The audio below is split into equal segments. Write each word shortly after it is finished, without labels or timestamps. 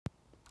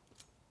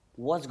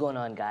What's going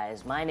on,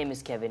 guys? My name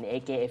is Kevin,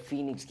 aka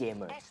Phoenix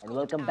Gamer, and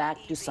welcome back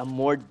to some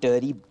more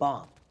Dirty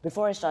Bomb.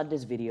 Before I start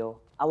this video,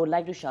 I would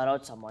like to shout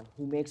out someone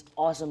who makes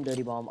awesome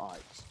Dirty Bomb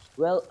arts.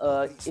 Well,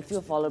 if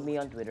you followed me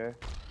on Twitter,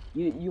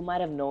 you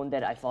might have known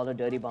that I follow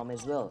Dirty Bomb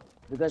as well.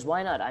 Because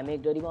why not? I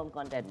make Dirty Bomb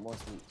content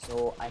mostly,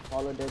 so I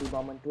follow Dirty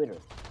Bomb on Twitter.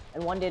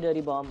 And one day Dirty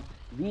Bomb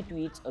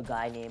retweets a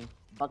guy named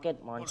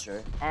Bucket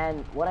Monster,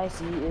 and what I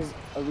see is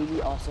a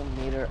really awesome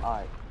Nader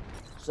art.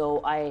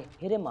 So I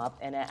hit him up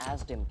and I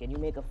asked him, can you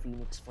make a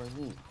Phoenix for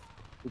me?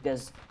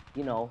 Because,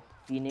 you know,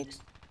 Phoenix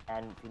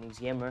and Phoenix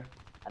Gamer,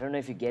 I don't know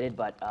if you get it,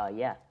 but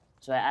yeah.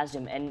 So I asked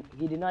him and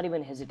he did not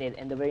even hesitate,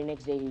 and the very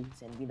next day he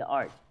sent me the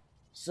art.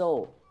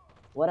 So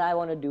what I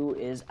want to do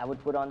is I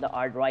would put on the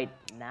art right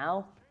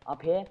now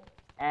up here,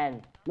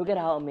 and look at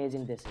how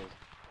amazing this is.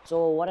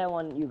 So what I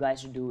want you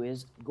guys to do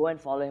is go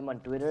and follow him on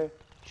Twitter,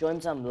 show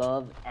him some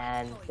love,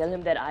 and tell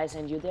him that I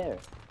sent you there.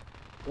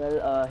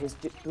 Well, his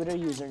Twitter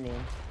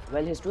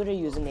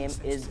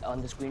username is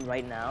on the screen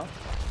right now,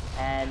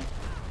 and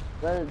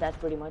well, that's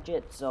pretty much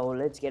it. So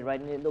let's get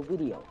right into the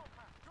video.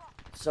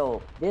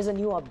 So there's a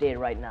new update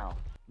right now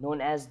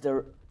known as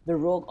the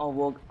Rogue on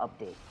Vogue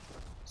update.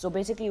 So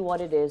basically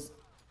what it is,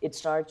 it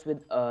starts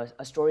with a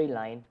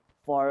storyline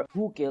for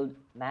who killed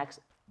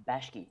Max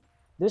Bashki.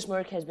 This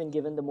merc has been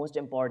given the most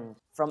importance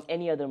from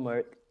any other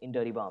merc in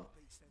Dirty Bomb.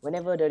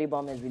 Whenever Dirty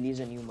Bomb has released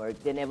a new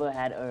merc, they never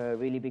had a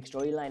really big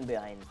storyline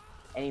behind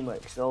any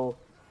merc. So,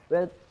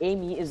 well,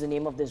 Aimee is the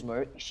name of this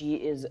merc. She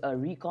is a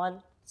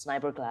recon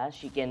sniper class.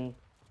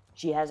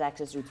 She has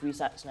access to 3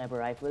 sniper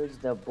rifles: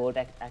 the bolt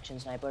action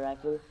sniper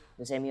rifle,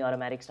 the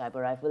semi-automatic sniper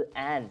rifle,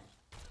 and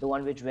the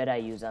one which Red I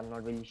use. I'm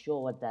not really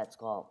sure what that's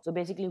called. So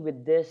basically,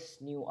 with this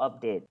new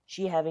update,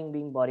 she having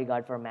been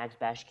bodyguard for Max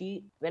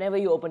Bashki, whenever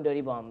you open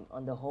Dirty Bomb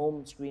on the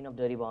home screen of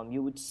Dirty Bomb,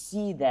 you would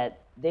see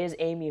that there's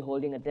Aimee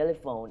holding a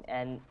telephone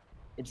and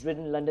it's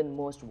written London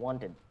Most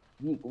Wanted.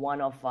 Week 1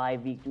 of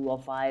 5, week 2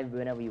 of 5,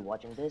 whenever you're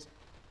watching this.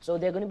 So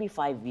there are going to be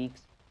 5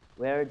 weeks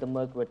where the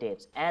merc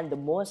rotates. And the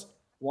most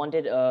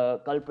wanted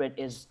culprit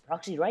is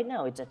Proxy right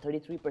now. It's at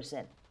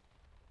 33%.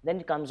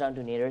 Then it comes down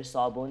to Nader,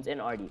 Sawbones, and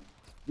RD.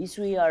 These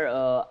 3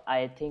 are,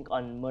 I think,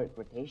 on merc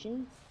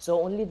rotation. So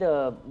only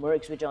the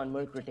mercs which are on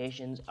merc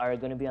rotations are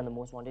going to be on the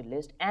most wanted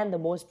list. And the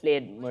most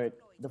played merc,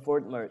 the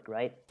 4th merc,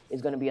 right,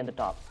 is going to be on the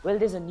top. Well,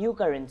 there's a new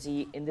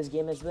currency in this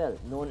game as well,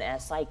 known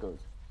as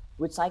cycles.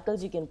 With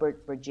cycles, you can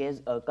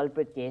purchase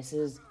culprit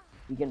cases,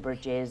 you can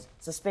purchase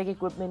suspect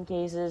equipment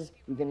cases,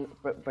 you can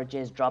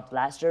purchase drop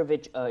blaster,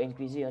 which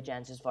increases your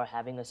chances for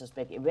having a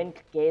suspect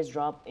event case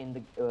drop in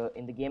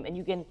the game, and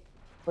you can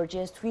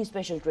purchase 3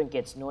 special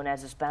trinkets known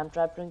as the spam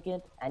trap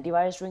trinket,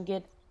 antivirus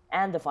trinket,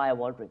 and the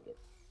firewall trinket.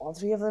 All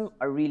 3 of them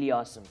are really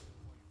awesome.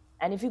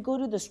 And if you go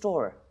to the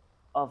store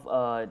of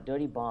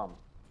Dirty Bomb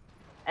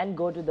and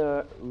go to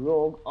the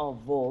Rogue of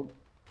Vogue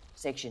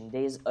section,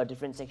 there is a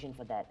different section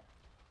for that.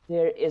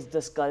 There is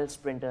the Skull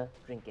Sprinter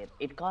trinket.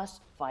 It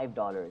costs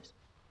 $5,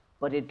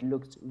 but it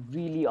looks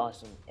really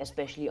awesome,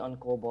 especially on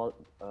Cobalt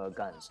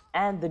guns.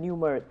 And the new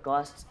merc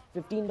costs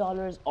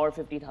 $15 or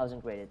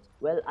 50,000 credits.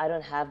 Well, I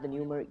don't have the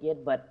new merc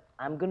yet, but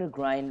I'm gonna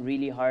grind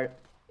really hard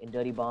in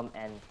Dirty Bomb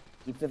and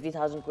keep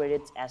 50,000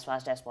 credits as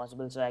fast as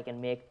possible so I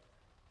can make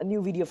a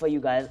new video for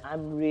you guys.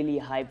 I'm really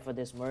hyped for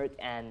this merc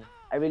and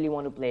I really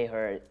want to play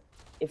her.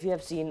 If you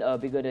have seen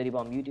bigger Dirty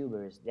Bomb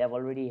YouTubers, they have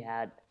already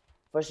had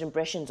first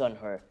impressions on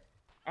her.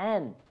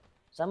 And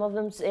some of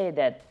them say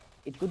that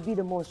it could be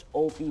the most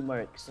OP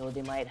merc, so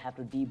they might have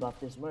to debuff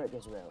this merc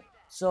as well.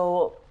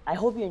 So I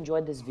hope you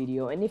enjoyed this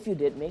video, and if you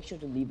did, make sure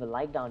to leave a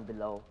like down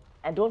below.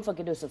 And don't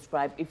forget to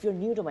subscribe if you're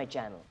new to my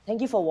channel. Thank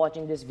you for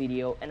watching this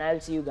video, and I'll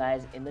see you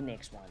guys in the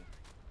next one.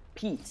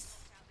 Peace.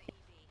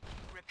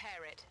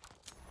 Repair it.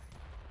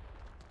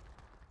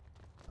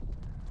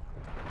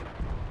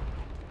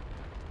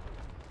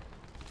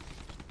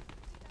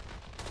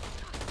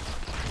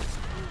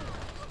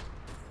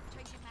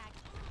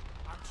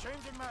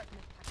 Changing mag.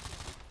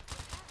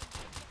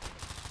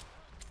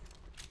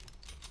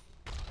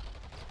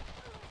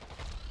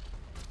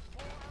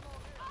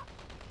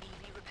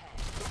 EV repair.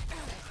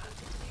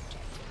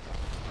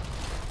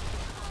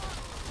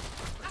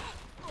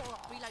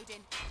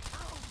 Reloading.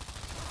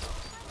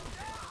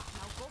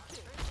 Now go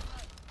kill.